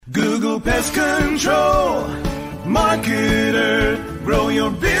Google Pest Control Marketer. Grow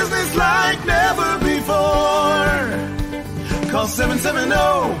your business like never before. Call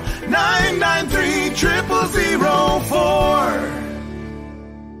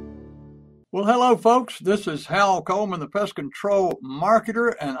 770-993-0004. Well, hello, folks. This is Hal Coleman, the Pest Control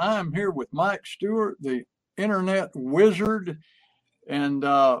Marketer, and I'm here with Mike Stewart, the Internet Wizard, and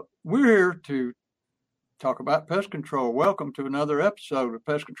we're here to talk about pest control. Welcome to another episode of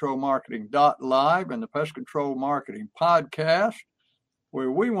Pest Control Marketing Live and the Pest Control Marketing Podcast, where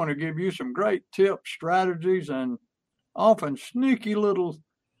we want to give you some great tips, strategies, and often sneaky little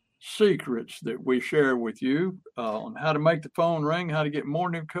secrets that we share with you on how to make the phone ring, how to get more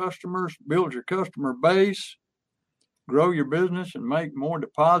new customers, build your customer base, grow your business, and make more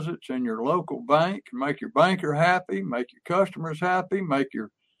deposits in your local bank, make your banker happy, make your customers happy, make your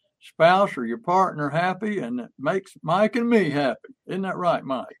spouse or your partner happy, and it makes Mike and me happy. Isn't that right,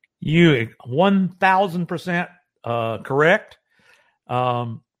 Mike? You 1,000% correct.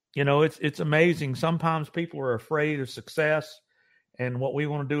 It's amazing. Sometimes people are afraid of success, and what we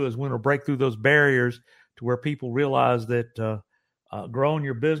want to do is we want to break through those barriers to where people realize that growing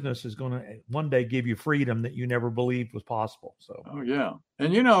your business is going to one day give you freedom that you never believed was possible. So, oh yeah,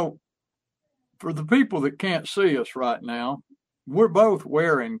 and for the people that can't see us right now, we're both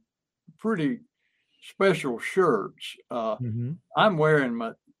wearing pretty special shirts. I'm wearing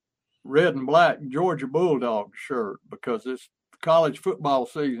my red and black Georgia Bulldog shirt because it's college football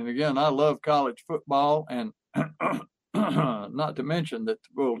season. Again, I love college football, and not to mention that the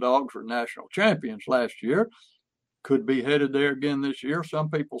Bulldogs were national champions last year, could be headed there again this year.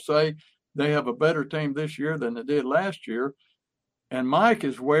 Some people say they have a better team this year than they did last year. And Mike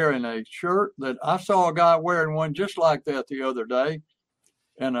is wearing a shirt that I saw a guy wearing one just like that the other day.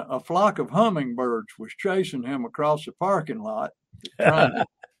 And a flock of hummingbirds was chasing him across the parking lot.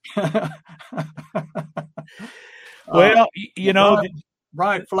 Well,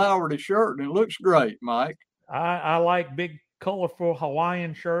 bright flowery shirt, and it looks great, Mike. I like big, colorful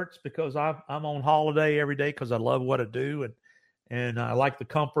Hawaiian shirts because I'm on holiday every day because I love what I do, and I like the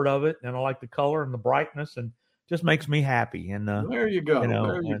comfort of it, and I like the color and the brightness, and just makes me happy. And there you go.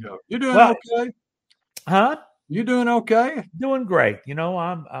 There you go. You doing okay? Huh? You doing okay? Doing great.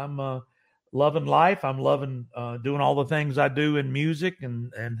 I'm loving life. I'm loving doing all the things I do in music,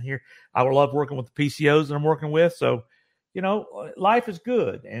 and here I would love working with the PCOs that I'm working with. So, life is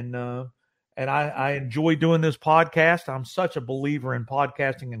good, and I enjoy doing this podcast. I'm such a believer in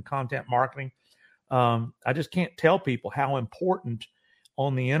podcasting and content marketing. I just can't tell people how important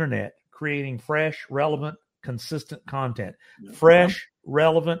on the internet creating fresh, relevant, consistent content. Fresh,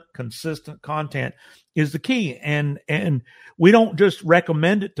 relevant, consistent content is the key, and we don't just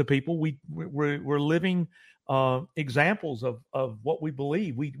recommend it to people. We're living examples of what we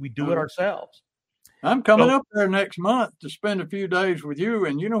believe. We do it ourselves. I'm coming up there next month to spend a few days with you,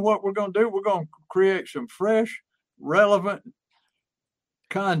 and you know what we're going to do? We're going to create some fresh, relevant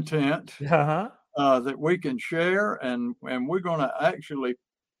content that we can share, and we're going to actually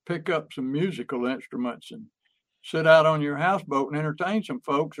pick up some musical instruments and sit out on your houseboat and entertain some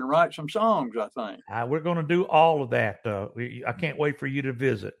folks and write some songs, I think. We're going to do all of that. I can't wait for you to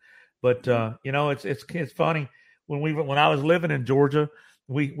visit. But, it's funny. When I was living in Georgia,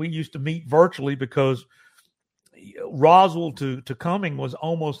 we used to meet virtually because Roswell to Cumming was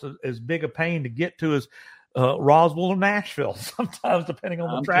almost as big a pain to get to as Roswell or Nashville, sometimes depending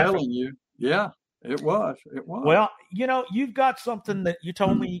on the traffic. I'm telling you. Yeah, it was. It was. Well, you've got something that you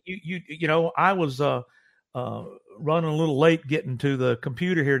told me. I was running a little late getting to the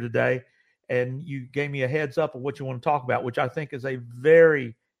computer here today, and you gave me a heads up of what you want to talk about, which I think is a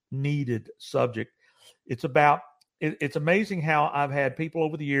very needed subject. It's amazing how I've had people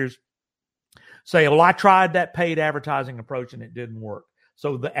over the years say, well, I tried that paid advertising approach and it didn't work.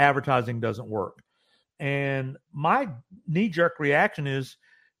 So the advertising doesn't work. And my knee-jerk reaction is,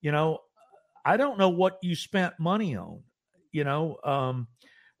 I don't know what you spent money on.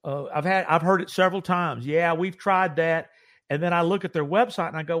 I've heard it several times. Yeah, we've tried that. And then I look at their website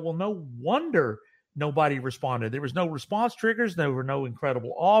and I go, well, no wonder nobody responded. There was no response triggers. There were no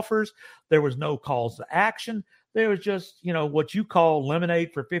incredible offers. There was no calls to action. There was just, what you call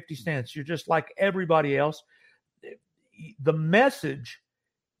lemonade for 50 cents. You're just like everybody else. The message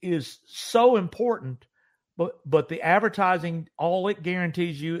is so important, but the advertising, all it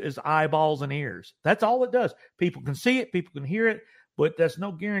guarantees you is eyeballs and ears. That's all it does. People can see it, people can hear it, but that's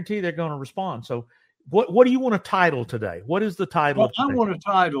no guarantee they're going to respond. So what do you want to title today? What is the title? Well, I want to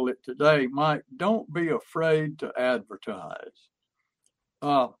title it today, Mike, Don't Be Afraid to Advertise.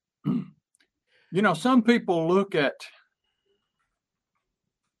 Some people look at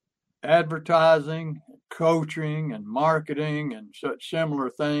advertising, coaching, and marketing and such similar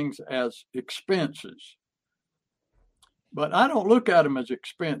things as expenses. But I don't look at them as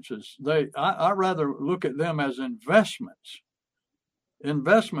expenses. I rather look at them as investments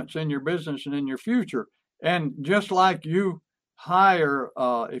in your business and in your future. And just like you hire,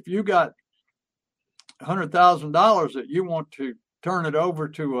 if you got $100,000 that you want to turn it over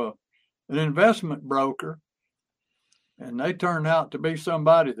to an investment broker, and they turn out to be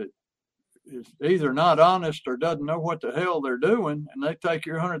somebody that is either not honest or doesn't know what the hell they're doing, and they take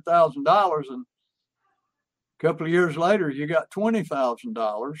your $100,000, and a couple of years later you got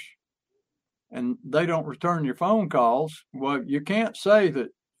 $20,000, and they don't return your phone calls. Well, you can't say that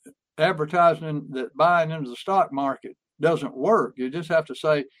advertising, that buying into the stock market doesn't work. You just have to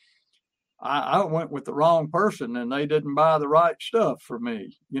say, I went with the wrong person and they didn't buy the right stuff for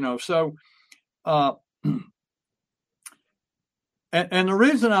me, so, and the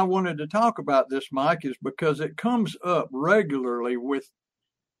reason I wanted to talk about this, Mike, is because it comes up regularly with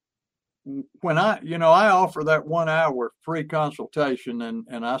when I offer that 1 hour free consultation,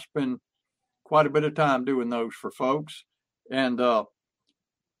 and I spend quite a bit of time doing those for folks. And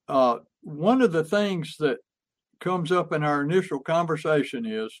one of the things that comes up in our initial conversation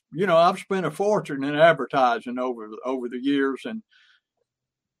is, I've spent a fortune in advertising over the years, and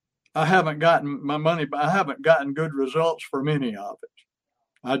I haven't gotten my money, but I haven't gotten good results from any of it.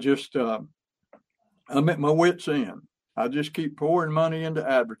 I just, I'm at my wit's end. I just keep pouring money into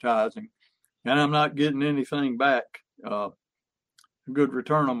advertising, and I'm not getting anything back, a good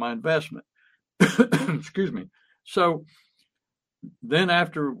return on my investment. Excuse me. So then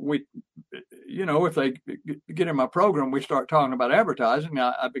after we, if they get in my program, we start talking about advertising.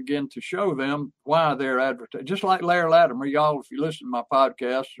 I begin to show them why they're advertising. Just like Larry Latimer, y'all, if you listen to my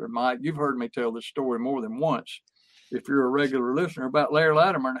podcast, or Mike, you've heard me tell this story more than once, if you're a regular listener, about Larry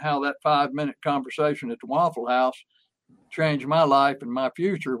Latimer and how that 5-minute conversation at the Waffle House changed my life and my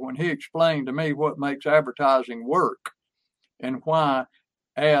future when he explained to me what makes advertising work and why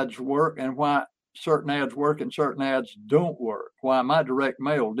ads work and why certain ads work and certain ads don't work, why my direct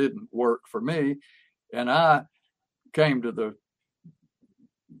mail didn't work for me. And I came to the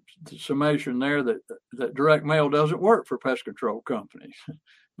summation there that direct mail doesn't work for pest control companies.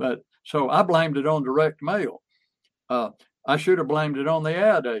 But so I blamed it on direct mail. I should have blamed it on the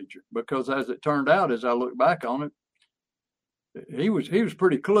ad agent, because as it turned out, as I look back on it, he was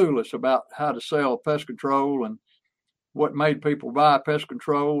pretty clueless about how to sell pest control and what made people buy pest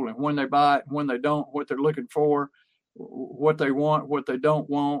control, and when they buy it, when they don't, what they're looking for, what they want, what they don't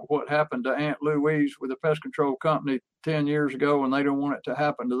want, what happened to Aunt Louise with a pest control company 10 years ago and they don't want it to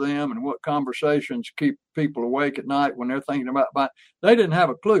happen to them, and what conversations keep people awake at night when they're thinking about buying. They didn't have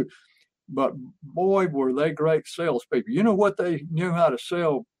a clue, but boy, were they great salespeople. You know what they knew how to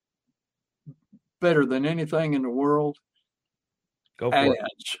sell better than anything in the world? Go for ads.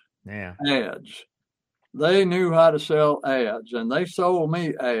 It. Yeah. Ads. They knew how to sell ads, and they sold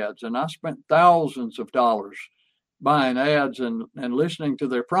me ads, and I spent thousands of dollars buying ads and listening to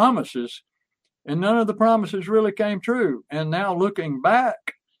their promises, and none of the promises really came true. And now looking back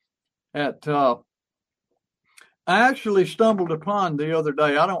at, I actually stumbled upon the other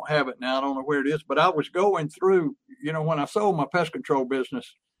day, I don't have it now, I don't know where it is, but I was going through, when I sold my pest control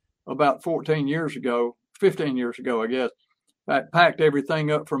business about 15 years ago, I guess. I packed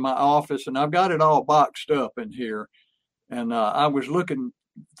everything up from my office, and I've got it all boxed up in here. And I was looking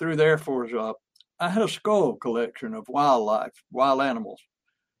through there I had a skull collection of wild animals,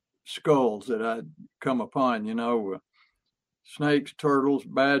 skulls that I'd come upon, snakes, turtles,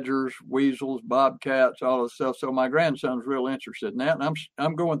 badgers, weasels, bobcats, all this stuff. So my grandson's real interested in that. And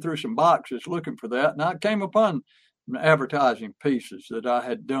I'm going through some boxes looking for that. And I came upon advertising pieces that I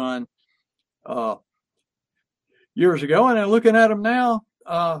had done years ago, and I'm looking at them now.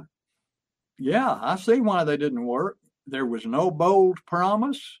 Yeah, I see why they didn't work. There was no bold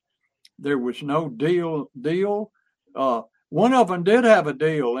promise. There was no deal. One of them did have a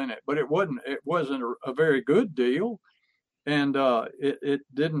deal in it, but it wasn't a very good deal, and it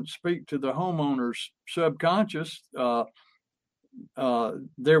didn't speak to the homeowner's subconscious. There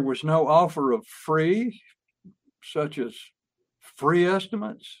was no offer of free, such as free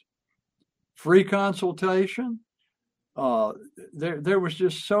estimates, free consultation. There was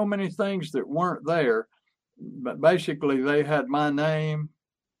just so many things that weren't there, but basically they had my name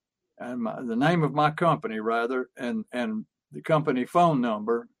and the name of my company rather, and the company phone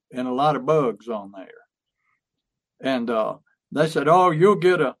number and a lot of bugs on there. And they said, "Oh, you'll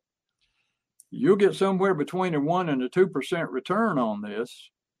get somewhere between a 1% and a 2% return on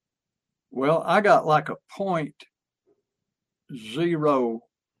this." Well, I got like a 0.0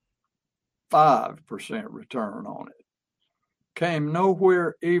 5% return on it. Came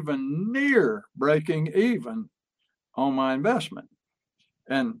nowhere even near breaking even on my investment.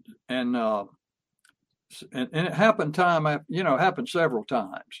 And it happened happened several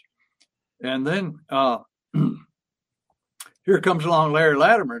times. And then here comes along Larry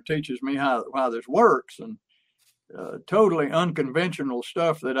Latimer and teaches me how this works, and totally unconventional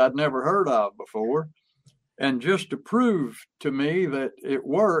stuff that I'd never heard of before. And just to prove to me that it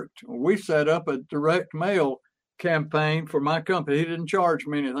worked, we set up a direct mail campaign for my company. He didn't charge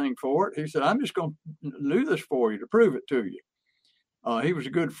me anything for it. He said, I'm just going to do this for you to prove it to you. He was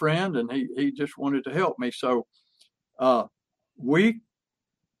a good friend, and he just wanted to help me. So we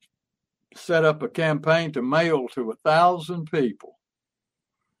set up a campaign to mail to 1,000 people.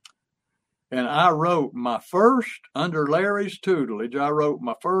 And I wrote my first, under Larry's tutelage, I wrote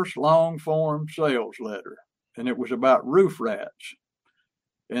my first long form sales letter. And it was about roof rats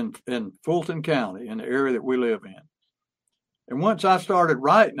in Fulton County, in the area that we live in. And once I started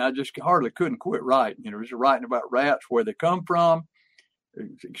writing, I just hardly couldn't quit writing. Just writing about rats, where they come from,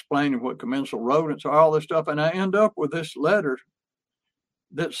 explaining what commensal rodents are, all this stuff. And I end up with this letter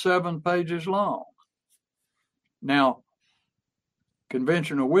that's 7 pages long. Now,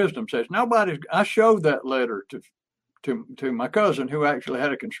 conventional wisdom says I showed that letter to my cousin, who actually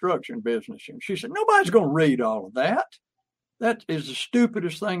had a construction business, and she said, nobody's going to read all of that. That is the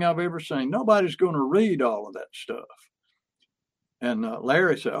stupidest thing I've ever seen. Nobody's going to read all of that stuff. And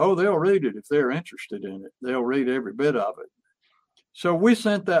Larry said, oh, they'll read it if they're interested in it. They'll read every bit of it. So we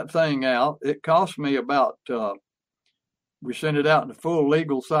sent that thing out. It cost me about, we sent it out in a full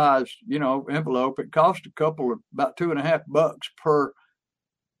legal size, envelope. It cost about $2.50 per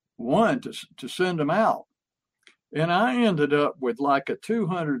one to send them out. And I ended up with like a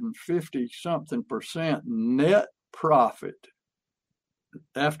 250-something% net profit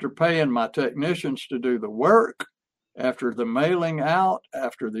after paying my technicians to do the work, after the mailing out,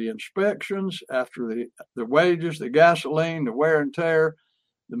 after the inspections, after the wages, the gasoline, the wear and tear,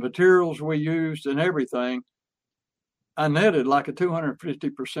 the materials we used and everything. I netted like a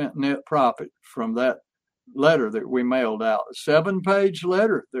 250% net profit from that letter that we mailed out, a 7-page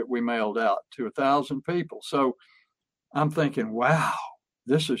letter that we mailed out to 1,000 people. So I'm thinking, wow,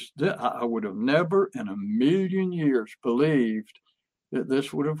 I would have never in a million years believed that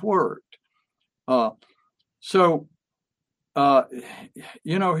this would have worked. Here's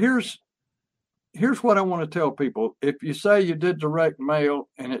what I want to tell people. If you say you did direct mail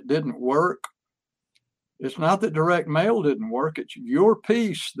and it didn't work, it's not that direct mail didn't work. It's your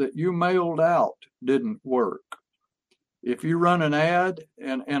piece that you mailed out didn't work. If you run an ad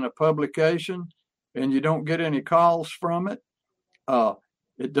in a publication and you don't get any calls from it,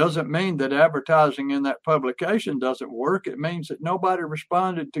 it doesn't mean that advertising in that publication doesn't work. It means that nobody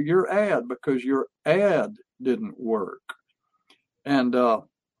responded to your ad because your ad didn't work. And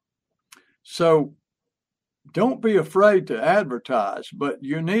so don't be afraid to advertise, but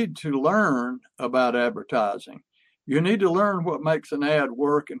you need to learn about advertising. You need to learn what makes an ad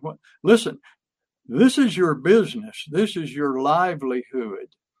work and listen, this is your business. This is your livelihood.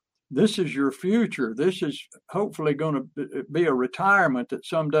 This is your future. This is hopefully going to be a retirement that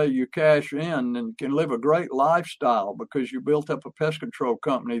someday you cash in and can live a great lifestyle because you built up a pest control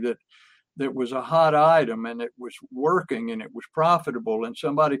company that was a hot item and it was working and it was profitable and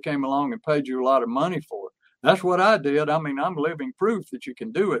somebody came along and paid you a lot of money for it. That's what I did. I mean, I'm living proof that you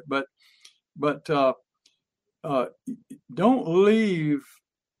can do it, but don't leave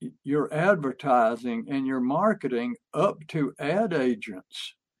your advertising and your marketing up to ad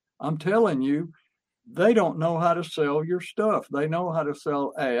agents. I'm telling you, they don't know how to sell your stuff. They know how to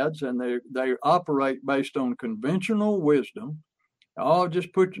sell ads, and they operate based on conventional wisdom. Oh,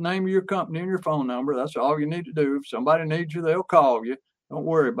 just put your name of your company and your phone number. That's all you need to do. If somebody needs you, they'll call you. Don't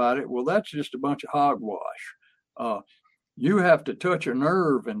worry about it. Well, that's just a bunch of hogwash. You have to touch a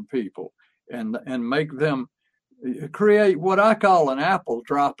nerve in people and make them create what I call an apple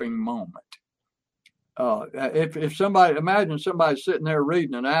dropping moment. If somebody, imagine somebody sitting there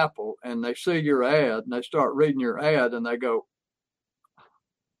reading an apple and they see your ad and they start reading your ad and they go,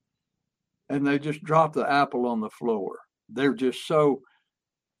 and they just drop the apple on the floor. They're just so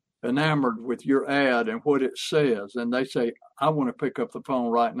enamored with your ad and what it says. And they say, I want to pick up the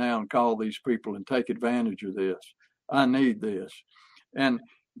phone right now and call these people and take advantage of this. I need this. And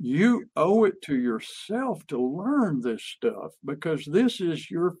you owe it to yourself to learn this stuff because this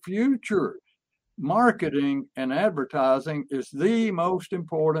is your future. Marketing and advertising is the most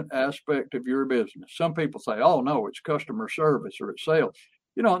important aspect of your business. Some people say, oh, no, it's customer service or it's sales.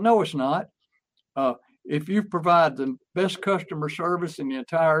 No, it's not. If you provide the best customer service in the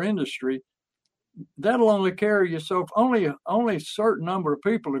entire industry, that'll only carry you so only a certain number of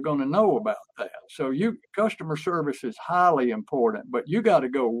people are going to know about that. So customer service is highly important, but you got to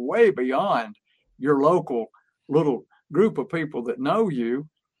go way beyond your local little group of people that know you,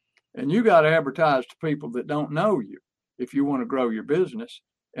 and you got to advertise to people that don't know you if you want to grow your business.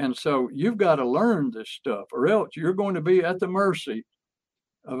 And so you've got to learn this stuff, or else you're going to be at the mercy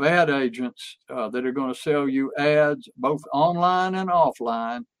of ad agents that are going to sell you ads both online and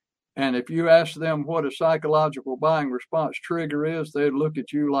offline. And if you ask them what a psychological buying response trigger is, they'd look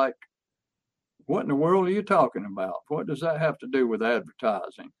at you like, what in the world are you talking about? What does that have to do with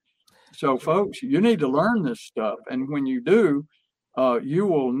advertising? So, folks, you need to learn this stuff. And when you do, you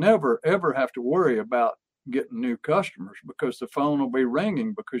will never, ever have to worry about getting new customers, because the phone will be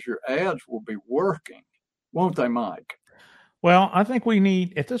ringing, because your ads will be working. Won't they, Mike? Well, I think we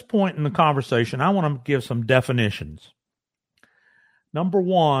need, at this point in the conversation, I want to give some definitions. Number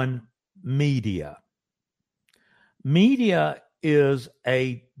one, media. Media is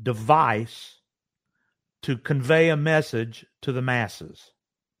a device to convey a message to the masses.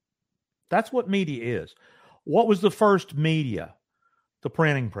 That's what media is. What was the first media? The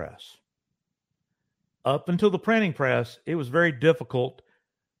printing press. Up until the printing press, it was very difficult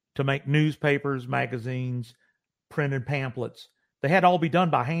to make newspapers, magazines, printed pamphlets. They had to all be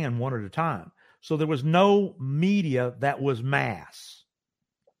done by hand, one at a time. So there was no media that was mass.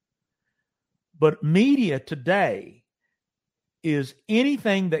 But media today is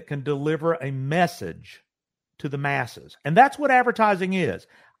anything that can deliver a message to the masses. And that's what advertising is.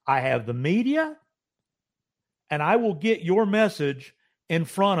 I have the media, and I will get your message in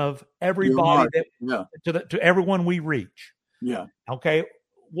front of everybody, to everyone we reach. Yeah. Okay.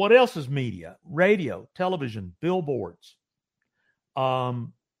 What else is media? Radio, television, billboards,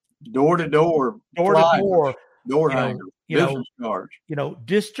 door to door, door hangers, business cards.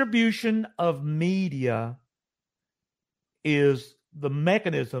 Distribution of media is the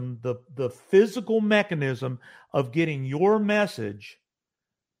mechanism, the physical mechanism of getting your message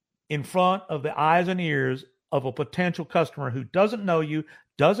in front of the eyes and ears of a potential customer who doesn't know you,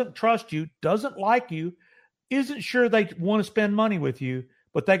 doesn't trust you, doesn't like you, isn't sure they want to spend money with you,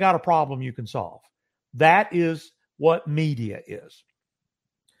 but they got a problem you can solve. That is what media is.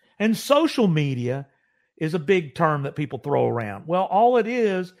 And social media is a big term that people throw around. Well, all it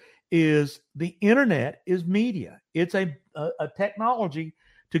is the internet is media. It's a technology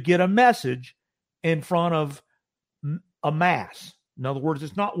to get a message in front of a mass. In other words,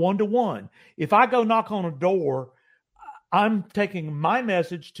 it's not one-to-one. If I go knock on a door, I'm taking my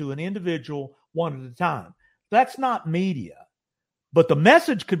message to an individual one at a time. That's not media. But the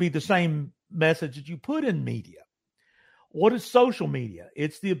message could be the same message that you put in media. What is social media?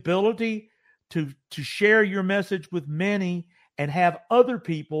 It's the ability to share your message with many and have other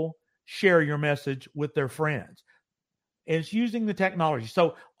people share your message with their friends. And it's using the technology.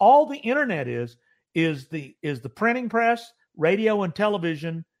 So all the internet is the printing press, radio, and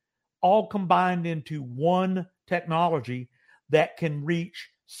television all combined into one technology that can reach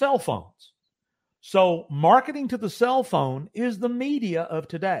cell phones. So marketing to the cell phone is the media of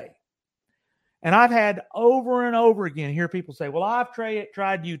today. And I've had over and over again hear people say, well, I've tried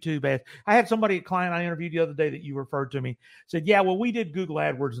YouTube ads. I had a client I interviewed the other day that you referred to me, said, yeah, well, we did Google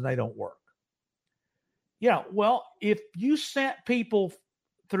AdWords and they don't work. Yeah, well, if you sent people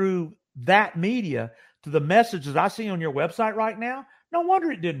through that media to the messages I see on your website right now, no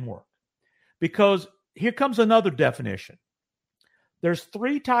wonder it didn't work. Because here comes another definition. There's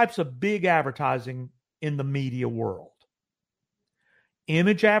 3 types of big advertising in the media world.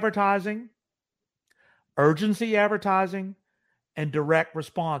 Image advertising, urgency advertising, and direct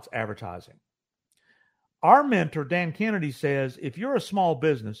response advertising. Our mentor, Dan Kennedy, says if you're a small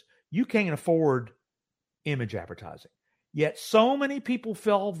business, you can't afford image advertising. Yet so many people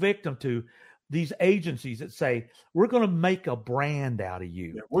fell victim to these agencies that say, we're going to make a brand out of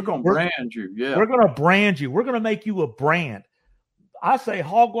you. Yeah, we're going to brand you. Yeah. We're going to brand you. We're going to make you a brand. I say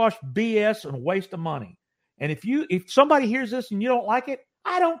hogwash, BS, and a waste of money. And if somebody hears this and you don't like it,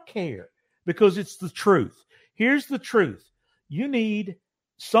 I don't care, because it's the truth. Here's the truth. You need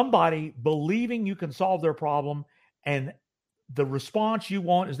somebody believing you can solve their problem, and the response you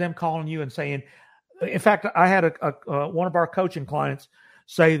want is them calling you and saying, in fact, I had one of our coaching clients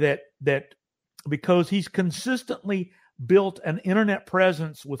say that because he's consistently built an internet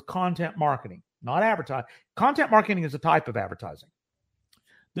presence with content marketing, not advertising. Content marketing is a type of advertising.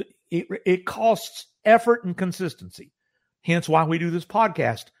 It costs effort and consistency. Hence why we do this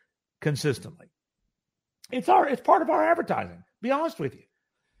podcast consistently. It's part of our advertising. Be honest with you.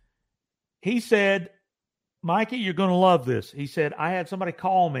 He said, Mikey, you're going to love this. He said, I had somebody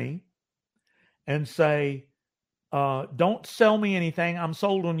call me and say, don't sell me anything. I'm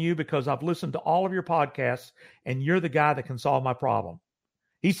sold on you because I've listened to all of your podcasts and you're the guy that can solve my problem.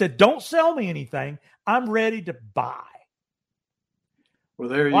 He said, don't sell me anything. I'm ready to buy. Well,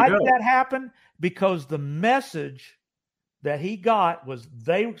 there you go. Why did that happen? Because the message that he got was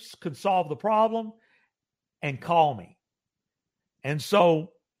they could solve the problem and call me. And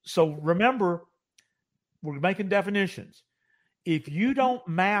so remember, we're making definitions. If you don't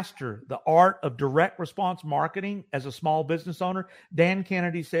master the art of direct response marketing as a small business owner, Dan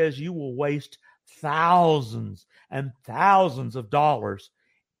Kennedy says you will waste thousands and thousands of dollars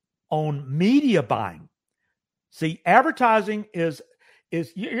on media buying. See, advertising is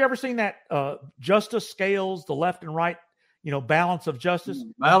you ever seen that justice scales, the left and right, balance of justice?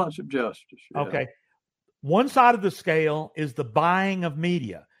 Balance of justice. Yeah. Okay. One side of the scale is the buying of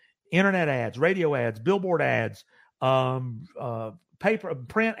media, internet ads, radio ads, billboard ads, paper,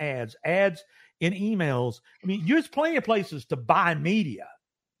 print ads in emails. I mean, there's plenty of places to buy media.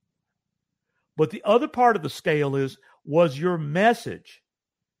 But the other part of the scale was your message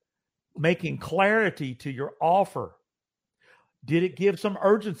making clarity to your offer? Did it give some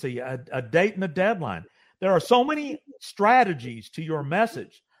urgency, a date and a deadline? There are so many strategies to your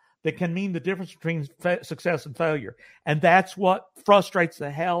message that can mean the difference between success and failure. And that's what frustrates the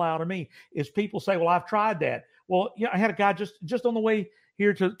hell out of me is people say, well, I've tried that. Well, I had a guy just on the way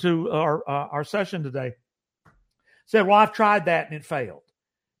here to our session today said, well, I've tried that and it failed.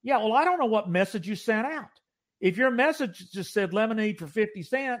 Yeah, well, I don't know what message you sent out. If your message just said lemonade for 50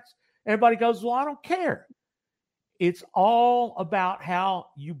 cents, everybody goes, well, I don't care. It's all about how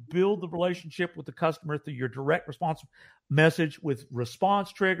you build the relationship with the customer through your direct response message with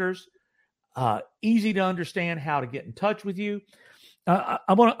response triggers, easy to understand how to get in touch with you.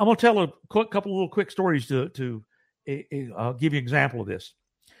 I'm gonna tell a couple of little quick stories to give you an example of this.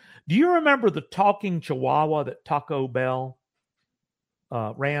 Do you remember the talking chihuahua that Taco Bell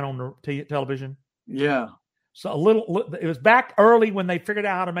ran on the television? Yeah. So it was back early when they figured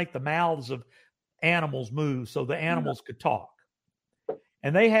out how to make the mouths of animals move so the animals could talk.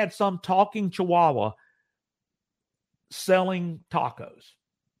 And they had some talking chihuahua selling tacos.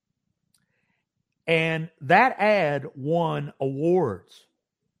 And that ad won awards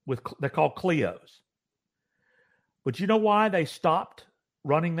they're called Clios. But you know why they stopped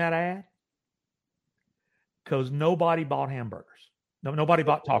running that ad? Because nobody bought hamburgers. Nobody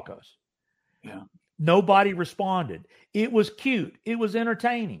bought tacos. Yeah. Nobody responded. It was cute. It was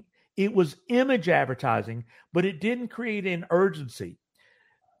entertaining. It was image advertising, but it didn't create an urgency.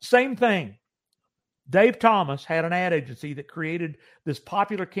 Same thing. Dave Thomas had an ad agency that created this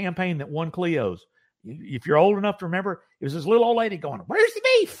popular campaign that won Clios. If you're old enough to remember, it was this little old lady going, "Where's the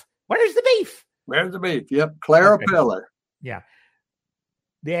beef? Where's the beef? Where's the beef?" Yep, Clara Peller. Yeah.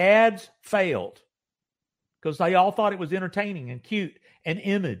 The ads failed because they all thought it was entertaining and cute and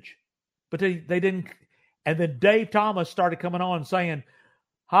image, but they didn't. And then Dave Thomas started coming on saying,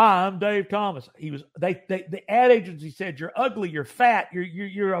 "Hi, I'm Dave Thomas." The ad agency said, "You're ugly, you're fat, you're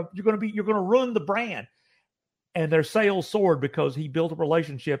going to ruin the brand." And their sales soared because he built a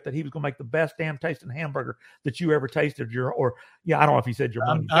relationship that he was going to make the best damn tasting hamburger that you ever tasted. I don't know if he said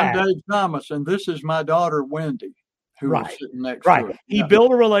I'm Dave Thomas, and this is my daughter Wendy, who was sitting next to her. He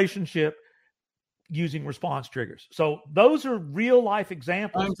built a relationship using response triggers. So those are real life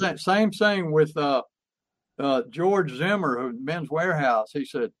examples. Same thing with George Zimmer of Men's Warehouse. He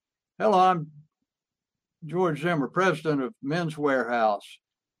said, "Hello, I'm George Zimmer, president of Men's Warehouse."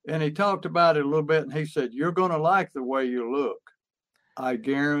 And he talked about it a little bit, and he said, "You're going to like the way you look. I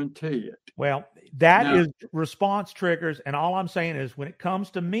guarantee it." Well, that is response triggers. And all I'm saying is when it comes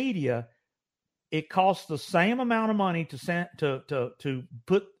to media, it costs the same amount of money to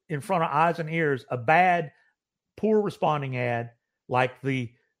put in front of eyes and ears a bad, poor responding ad like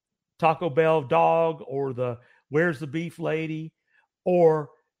the Taco Bell dog or the Where's the Beef Lady,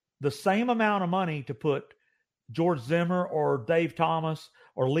 or the same amount of money to put George Zimmer or Dave Thomas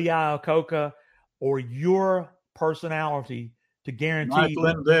or Lee Iacocca or your personality to guarantee. Mike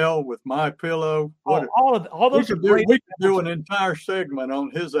Lindell with My Pillow. All those are great. We could do an entire segment on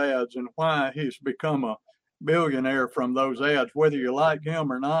his ads and why he's become a billionaire from those ads. Whether you like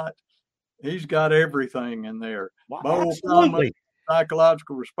him or not, he's got everything in there. Well, absolutely.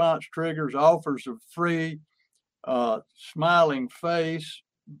 Psychological response triggers, offers of free, smiling face,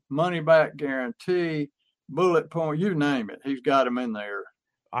 money back guarantee, bullet point, you name it. He's got them in there.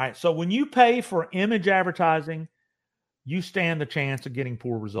 All right. So when you pay for image advertising, you stand the chance of getting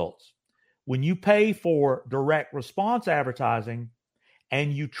poor results. When you pay for direct response advertising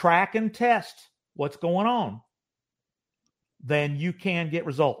and you track and test what's going on, then you can get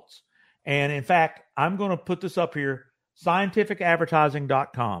results. And in fact, I'm going to put this up here,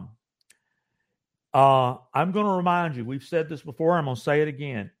 scientificadvertising.com. I'm going to remind you, we've said this before, I'm going to say it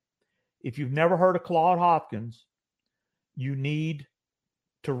again. If you've never heard of Claude Hopkins, you need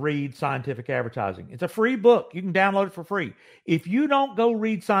to read Scientific Advertising. It's a free book. You can download it for free. If you don't go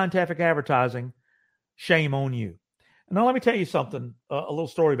read Scientific Advertising, shame on you. And now let me tell you something, a little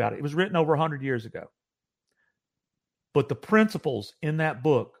story about it. It was written over 100 years ago. But the principles in that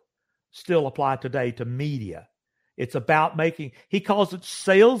book still apply today to media. It's about making, he calls it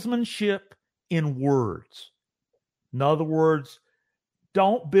salesmanship in words. In other words,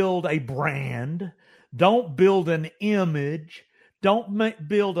 don't build a brand. Don't build an image. Don't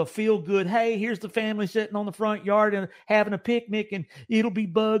build a feel-good, hey, here's the family sitting on the front yard and having a picnic, and it'll be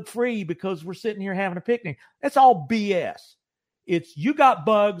bug-free because we're sitting here having a picnic. That's all BS. It's, you got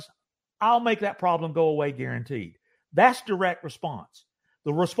bugs, I'll make that problem go away guaranteed. That's direct response.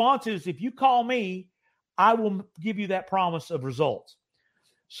 The response is, if you call me, I will give you that promise of results.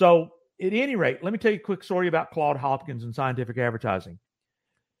 So at any rate, let me tell you a quick story about Claude Hopkins and Scientific Advertising.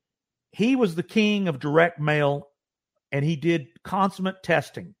 He was the king of direct mail, and he did consummate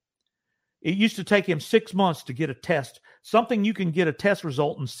testing. It used to take him 6 months to get a test, something you can get a test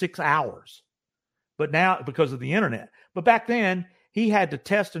result in 6 hours. But now, because of the internet. But back then, he had to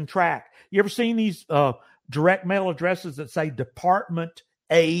test and track. You ever seen these direct mail addresses that say Department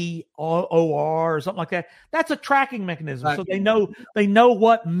A OR or something like that? That's a tracking mechanism. So they know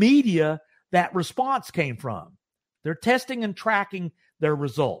what media that response came from. They're testing and tracking their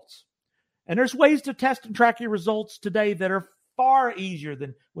results. And there's ways to test and track your results today that are far easier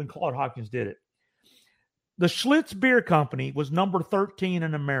than when Claude Hopkins did it. The Schlitz Beer Company was number 13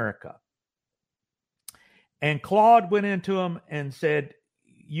 in America. And Claude went into him and said,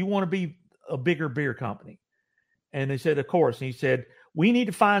 you want to be a bigger beer company? And they said, of course. And he said, we need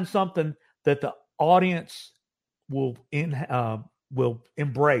to find something that the audience will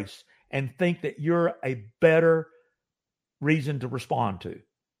embrace and think that you're a better reason to respond to.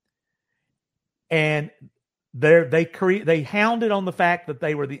 And they hounded on the fact that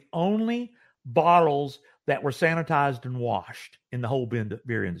they were the only bottles that were sanitized and washed in the whole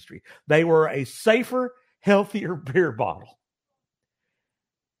beer industry. They were a safer, healthier beer bottle.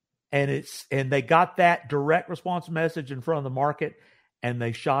 And they got that direct response message in front of the market, and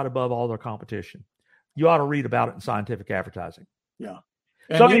they shot above all their competition. You ought to read about it in Scientific Advertising. Yeah.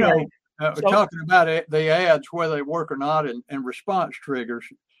 And so anyway, talking about it, the ads, whether they work or not, and response triggers,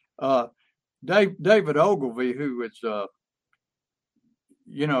 David Ogilvy, who is, I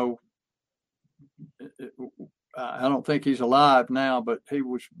don't think he's alive now, but he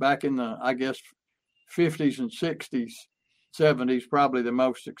was back in the, I guess, 50s and 60s, 70s, probably the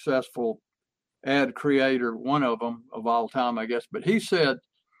most successful ad creator, one of them of all time, I guess. But he said,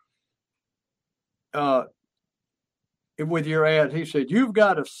 with your ad, he said, you've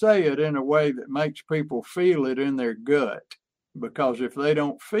got to say it in a way that makes people feel it in their gut. Because if they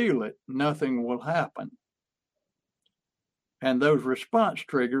don't feel it, nothing will happen. And those response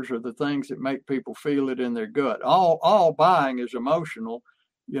triggers are the things that make people feel it in their gut. All buying is emotional.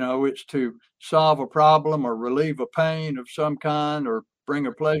 It's to solve a problem or relieve a pain of some kind or bring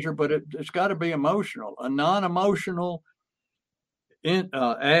a pleasure, but it's got to be emotional. A non-emotional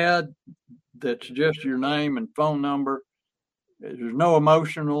ad that's just your name and phone number, there's no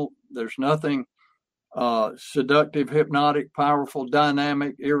emotional, there's nothing seductive, hypnotic, powerful,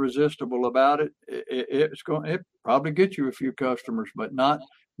 dynamic, irresistible about it. It probably get you a few customers, but not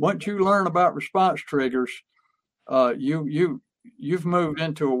once you learn about response triggers. You've moved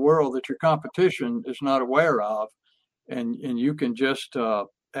into a world that your competition is not aware of, and you can just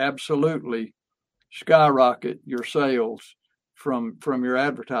absolutely skyrocket your sales from your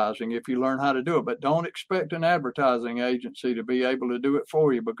advertising if you learn how to do it. But don't expect an advertising agency to be able to do it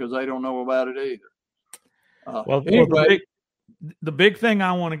for you because they don't know about it either. Anyway, the big thing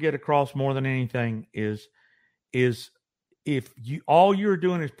I want to get across more than anything is if all you're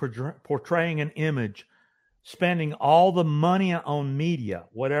doing is portraying an image, spending all the money on media,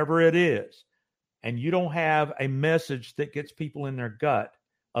 whatever it is, and you don't have a message that gets people in their gut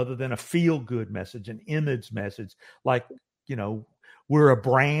other than a feel-good message, an image message, like, we're a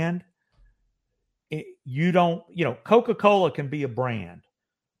brand. Coca-Cola can be a brand,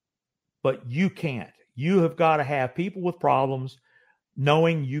 but you can't. You have got to have people with problems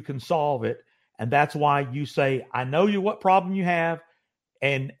knowing you can solve it. And that's why you say, I know what problem you have,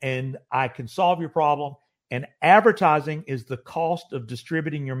 and I can solve your problem. And advertising is the cost of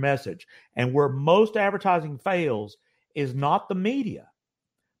distributing your message. And where most advertising fails is not the media.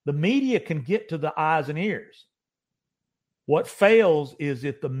 The media can get to the eyes and ears. What fails is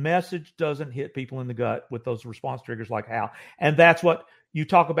if the message doesn't hit people in the gut with those response triggers like Hal. And that's what you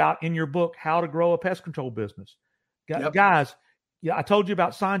talk about in your book, How to Grow a Pest Control Business. Yep. Guys, I told you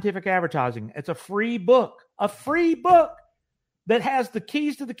about scientific advertising. It's a free book that has the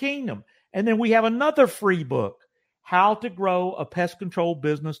keys to the kingdom. And then we have another free book, How to Grow a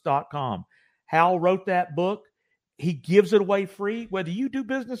PestControlBusiness.com. Hal wrote that book. He gives it away free, whether you do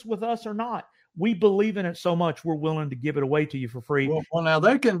business with us or not. We believe in it so much, we're willing to give it away to you for free. Well, now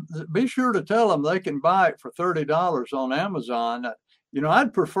they can be sure to tell them they can buy it for $30 on Amazon.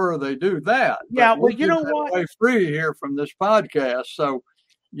 I'd prefer they do that. Yeah, well, you know what? Away free here from this podcast, so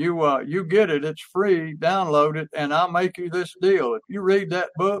you get it. It's free. Download it, and I'll make you this deal. If you read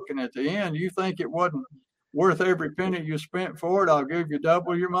that book and at the end you think it wasn't worth every penny you spent for it, I'll give you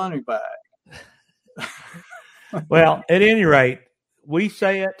double your money back. Well, at any rate, we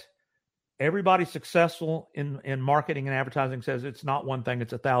say it. Everybody successful in marketing and advertising says it's not one thing,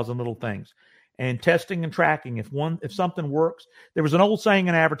 it's 1,000 little things. And testing and tracking, if something works, there was an old saying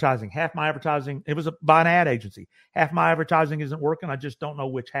in advertising, half my advertising, it was by an ad agency, half my advertising isn't working, I just don't know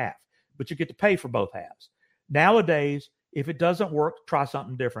which half. But you get to pay for both halves. Nowadays, if it doesn't work, try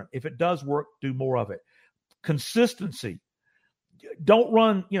something different. If it does work, do more of it. Consistency. Don't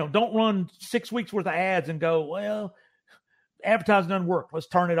run 6 weeks worth of ads and go, well, advertising doesn't work, let's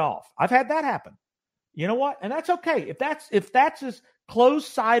turn it off. I've had that happen. You know what? And that's okay. If that's as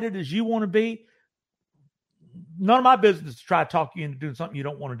close-sided as you want to be, none of my business to try to talk you into doing something you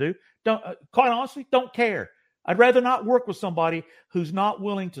don't want to do. Quite honestly, don't care. I'd rather not work with somebody who's not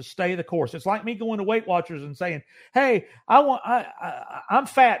willing to stay the course. It's like me going to Weight Watchers and saying, hey, I'm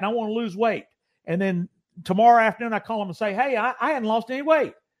fat and I want to lose weight. And then tomorrow afternoon I call them and say, hey, I hadn't lost any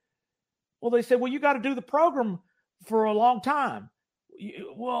weight. Well, they said, well, you got to do the program for a long time.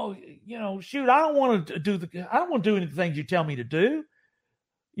 Well, shoot, I don't want to do any of the things you tell me to do.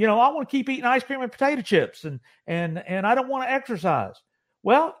 I want to keep eating ice cream and potato chips and I don't want to exercise.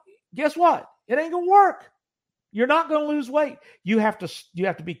 Well, guess what? It ain't going to work. You're not going to lose weight. You have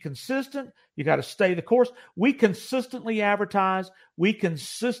to be consistent. You got to stay the course. We consistently advertise. We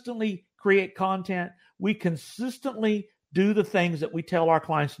consistently create content. We consistently do the things that we tell our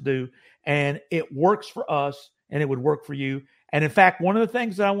clients to do, and it works for us. And it would work for you. And in fact, one of the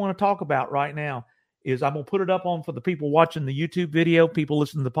things that I want to talk about right now is I'm going to put it up on for the people watching the YouTube video, people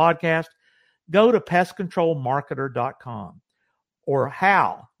listening to the podcast. Go to pestcontrolmarketer.com or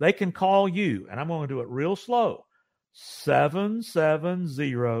Hal. They can call you, and I'm going to do it real slow,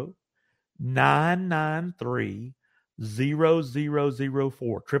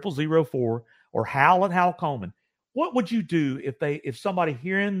 770-993-0004, 0004, or Hal at Hal Coleman. What would you do if somebody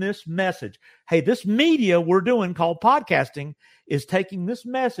hearing this message, hey, this media we're doing called podcasting is taking this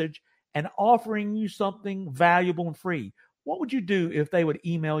message and offering you something valuable and free? What would you do if they would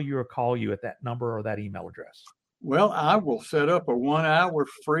email you or call you at that number or that email address? Well, I will set up a 1-hour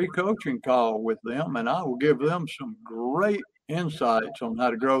free coaching call with them, and I will give them some great insights on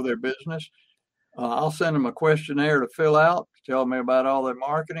how to grow their business. I'll send them a questionnaire to fill out, tell me about all their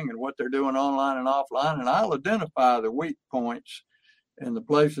marketing and what they're doing online and offline, and I'll identify the weak points and the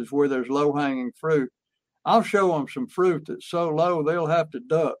places where there's low-hanging fruit. I'll show them some fruit that's so low they'll have to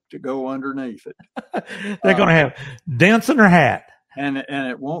duck to go underneath it. They're going to have dents in their hat. And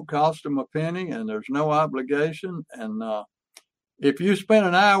it won't cost them a penny, and there's no obligation. And if you spend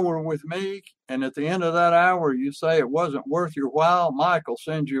an hour with me, and at the end of that hour you say it wasn't worth your while, Mike will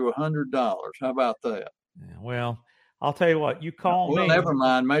send you $100. How about that? Yeah, well, I'll tell you what. You call me. Well, never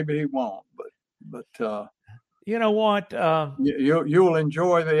mind. Maybe he won't. But you know what? You'll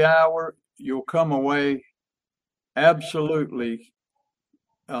enjoy the hour. You'll come away absolutely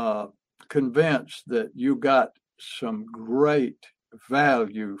convinced that you got some great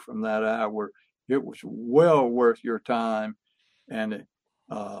value from that hour. It was well worth your time. And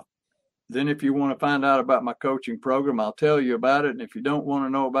then if you want to find out about my coaching program, I'll tell you about it. And if you don't want to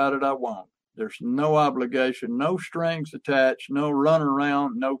know about it, I won't. There's no obligation, no strings attached, no run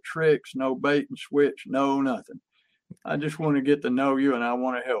around, no tricks, no bait and switch, no nothing. I just want to get to know you, and I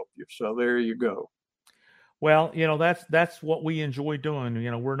want to help you. So there you go. Well, that's what we enjoy doing.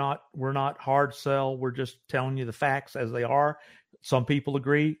 We're not hard sell. We're just telling you the facts as they are. Some people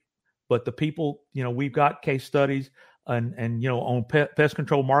agree, but the people, we've got case studies and on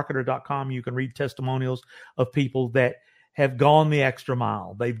pestcontrolmarketer.com, you can read testimonials of people that have gone the extra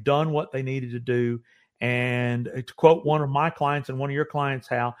mile. They've done what they needed to do. And to quote one of my clients and one of your clients,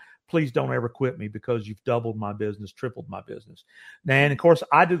 Hal, please don't ever quit me because you've doubled my business, tripled my business. And of course,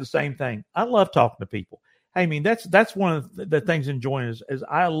 I do the same thing. I love talking to people. I mean, that's one of the things enjoying is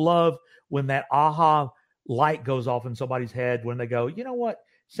I love when that aha light goes off in somebody's head when they go, you know what?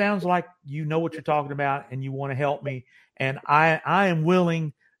 Sounds like you know what you're talking about and you want to help me. And I am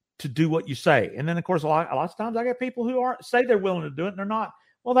willing to do what you say. And then, of course, a lot of times I get people who say they're willing to do it and they're not.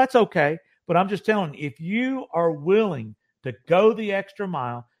 Well, that's okay. But I'm just telling you, if you are willing to go the extra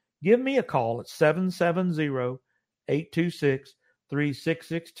mile, give me a call at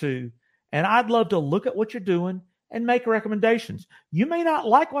 770-826-3662. And I'd love to look at what you're doing and make recommendations. You may not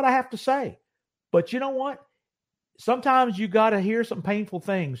like what I have to say, but you know what? Sometimes you got to hear some painful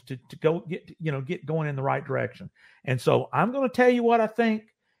things to go get going in the right direction. And so I'm going to tell you what I think.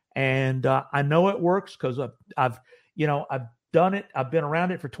 And I know it works because I've done it. I've been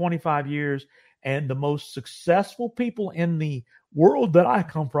around it for 25 years. And the most successful people in the world that I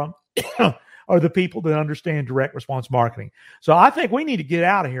come from are the people that understand direct response marketing. So I think we need to get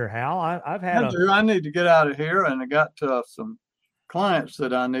out of here, Hal. I need to get out of here, and I got some clients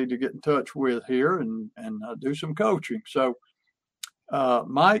that I need to get in touch with here and do some coaching. So,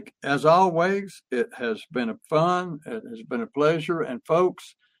 Mike, as always, it has been fun. It has been a pleasure. And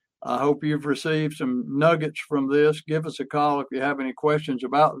folks, I hope you've received some nuggets from this. Give us a call if you have any questions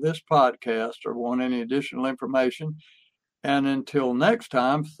about this podcast or want any additional information. And until next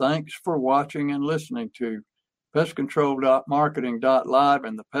time, thanks for watching and listening to PestControl.marketing.live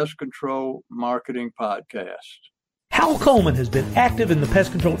and the Pest Control Marketing Podcast. Hal Coleman has been active in the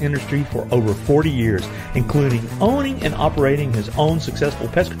pest control industry for over 40 years, including owning and operating his own successful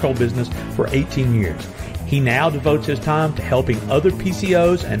pest control business for 18 years. He now devotes his time to helping other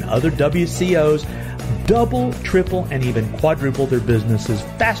PCOs and other WCOs double, triple, and even quadruple their businesses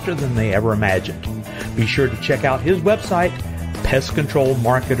faster than they ever imagined. Be sure to check out his website,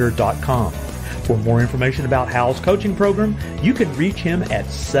 PestControlMarketer.com. For more information about Hal's coaching program, you can reach him at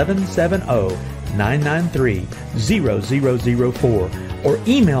 770-993-0004 or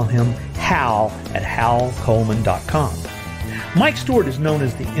email him hal@halcoleman.com. Mike Stewart is known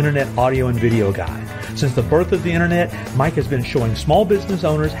as the Internet Audio and Video Guy. Since the birth of the Internet, Mike has been showing small business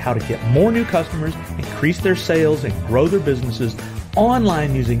owners how to get more new customers, increase their sales, and grow their businesses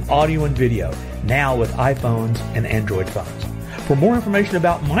online using audio and video, now with iPhones and Android phones. For more information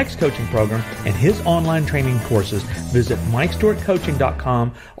about Mike's coaching program and his online training courses, visit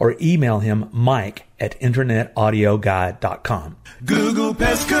MikeStewartCoaching.com or email him mike@InternetAudioGuide.com. Google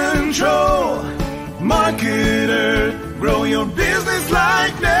Pest Control Marketer. Grow your business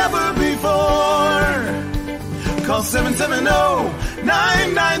like never before. Call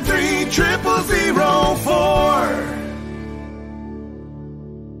 770-993-0004.